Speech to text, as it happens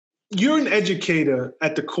You're an educator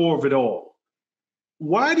at the core of it all.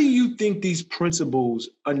 Why do you think these principles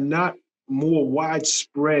are not more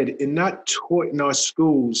widespread and not taught in our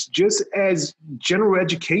schools just as general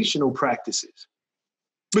educational practices?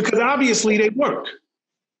 Because obviously they work.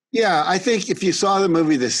 Yeah, I think if you saw the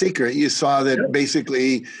movie The Secret, you saw that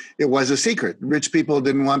basically it was a secret. Rich people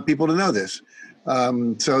didn't want people to know this.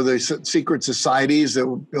 So the secret societies that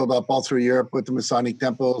were built up all through Europe with the Masonic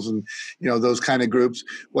temples and, those kind of groups,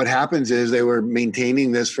 what happens is they were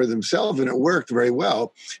maintaining this for themselves and it worked very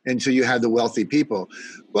well until you had the wealthy people.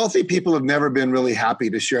 Wealthy people have never been really happy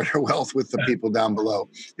to share their wealth with the people down below.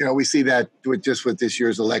 We see that with this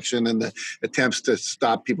year's election and the attempts to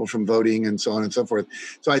stop people from voting and so on and so forth.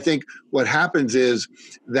 So I think what happens is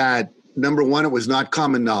that, number one, it was not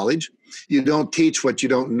common knowledge. You don't teach what you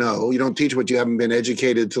don't know. You don't teach what you haven't been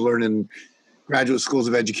educated to learn in graduate schools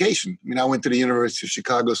of education. I mean, I went to the University of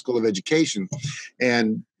Chicago School of Education,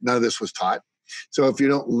 and none of this was taught. So if you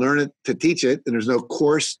don't learn it to teach it, and there's no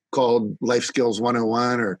course called Life Skills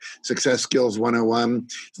 101 or Success Skills 101,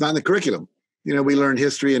 it's not in the curriculum. We learned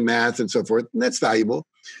history and math and so forth, and that's valuable.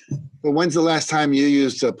 But when's the last time you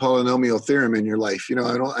used a polynomial theorem in your life?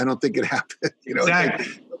 I don't think it happened. Exactly.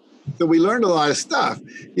 So we learned a lot of stuff,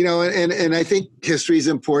 and I think history is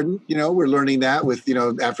important. We're learning that with,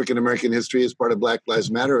 African-American history as part of Black Lives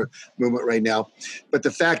Matter movement right now. But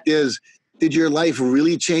the fact is, did your life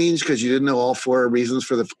really change because you didn't know all 4 reasons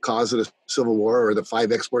for the cause of the Civil War or the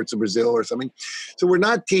 5 exports of Brazil or something? So we're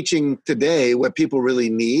not teaching today what people really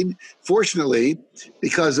need. Fortunately,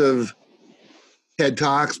 because of TED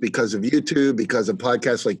Talks, because of YouTube, because of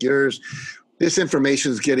podcasts like yours, this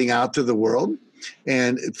information is getting out to the world.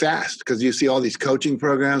 And fast, because you see all these coaching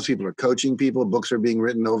programs, people are coaching people, books are being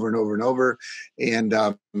written over and over and over. And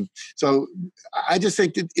so I just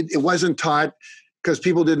think it wasn't taught because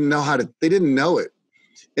people didn't know they didn't know it.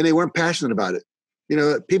 And they weren't passionate about it.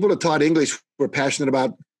 People that taught English were passionate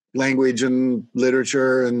about language and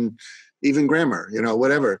literature and even grammar,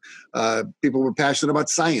 whatever. People were passionate about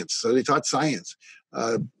science, so they taught science.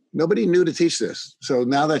 Nobody knew to teach this. So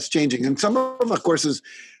now that's changing. And some of our courses,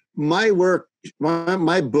 my work,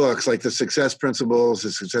 my books, like the Success Principles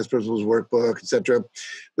Workbook, etc.,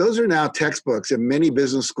 those are now textbooks in many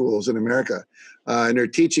business schools in America. And they're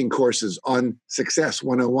teaching courses on Success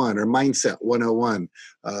 101 or Mindset 101.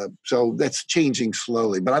 So that's changing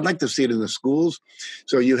slowly. But I'd like to see it in the schools.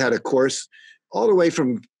 So you had a course all the way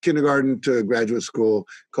from kindergarten to graduate school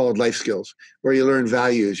called Life Skills, where you learn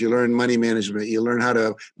values, you learn money management, you learn how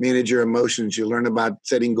to manage your emotions, you learn about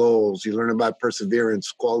setting goals, you learn about perseverance,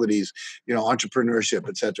 qualities, entrepreneurship,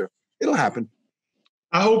 etc. It'll happen.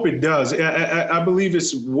 I hope it does. I believe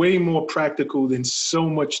it's way more practical than so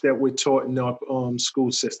much that we're taught in our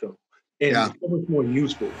school system, and it's so much more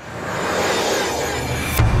useful.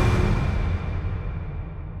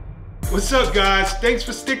 What's up, guys? Thanks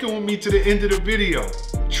for sticking with me to the end of the video.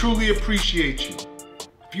 Truly appreciate you.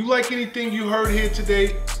 If you like anything you heard here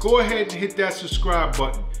today, go ahead and hit that subscribe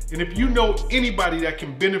button. And if you know anybody that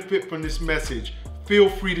can benefit from this message, feel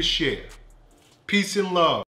free to share. Peace and love.